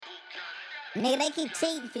Nigga, they keep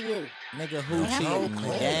cheating for you. Nigga, who Man, I'm cheating? finna The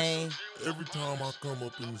quit. game? Every time I come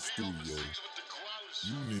up in the studio,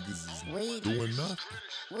 you niggas is We doing nothing.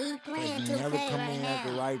 we But playing you never 2K come right in at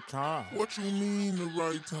the now. right time. What you mean the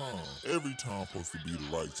right time? Every time supposed to be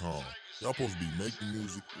the right time. Y'all supposed to be making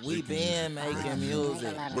music. We been making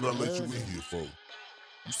music. What I let you in here for?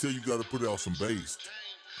 You said you gotta put out some bass.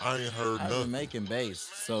 I ain't heard I've nothing. been making bass,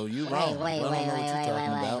 so you Wait, wrong. wait, I don't wait, know what you wait, talking wait,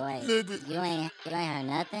 about. wait. Nigga. You ain't heard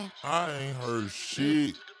nothing? I ain't heard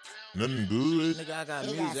shit. Nothing good. Nigga, I got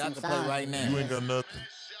He music got I some can play songs. right now. You ain't got nothing.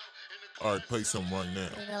 All right, play something right now.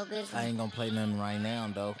 You go get I some. ain't gonna play nothing right now,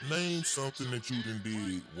 though. Name something that you done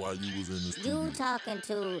did while you was in the studio. You talking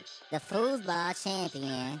to the foosball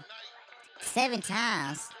champion 7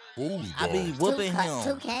 times. Foosball. I be whooping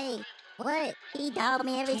him. 2K. What? He dogged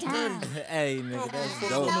me every time. Hey, nigga, that's I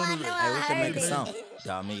dope. know, Hey, we can make a I song. heard it.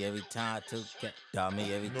 Dog me every time, 2K. Dog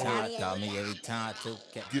me every No. time, dog me every time,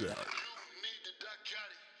 2K. Get out.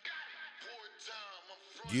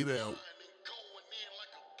 Get out.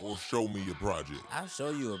 Or show me your project. I'll show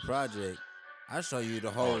you a project. I'll show you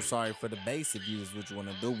the whole Alright. Sorry for the Bass if you is what you want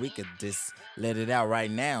to do. We could just let it out right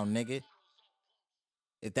now, nigga.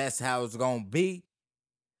 If that's how it's gonna be,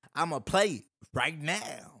 I'ma play it right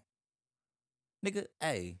now. Nigga,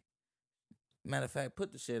 hey. Matter of fact,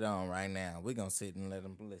 put the shit on right now. We gonna sit and let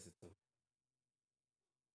them listen to it.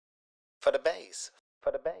 For the bass.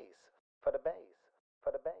 For the bass. For the bass.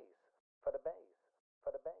 For the bass. For the bass.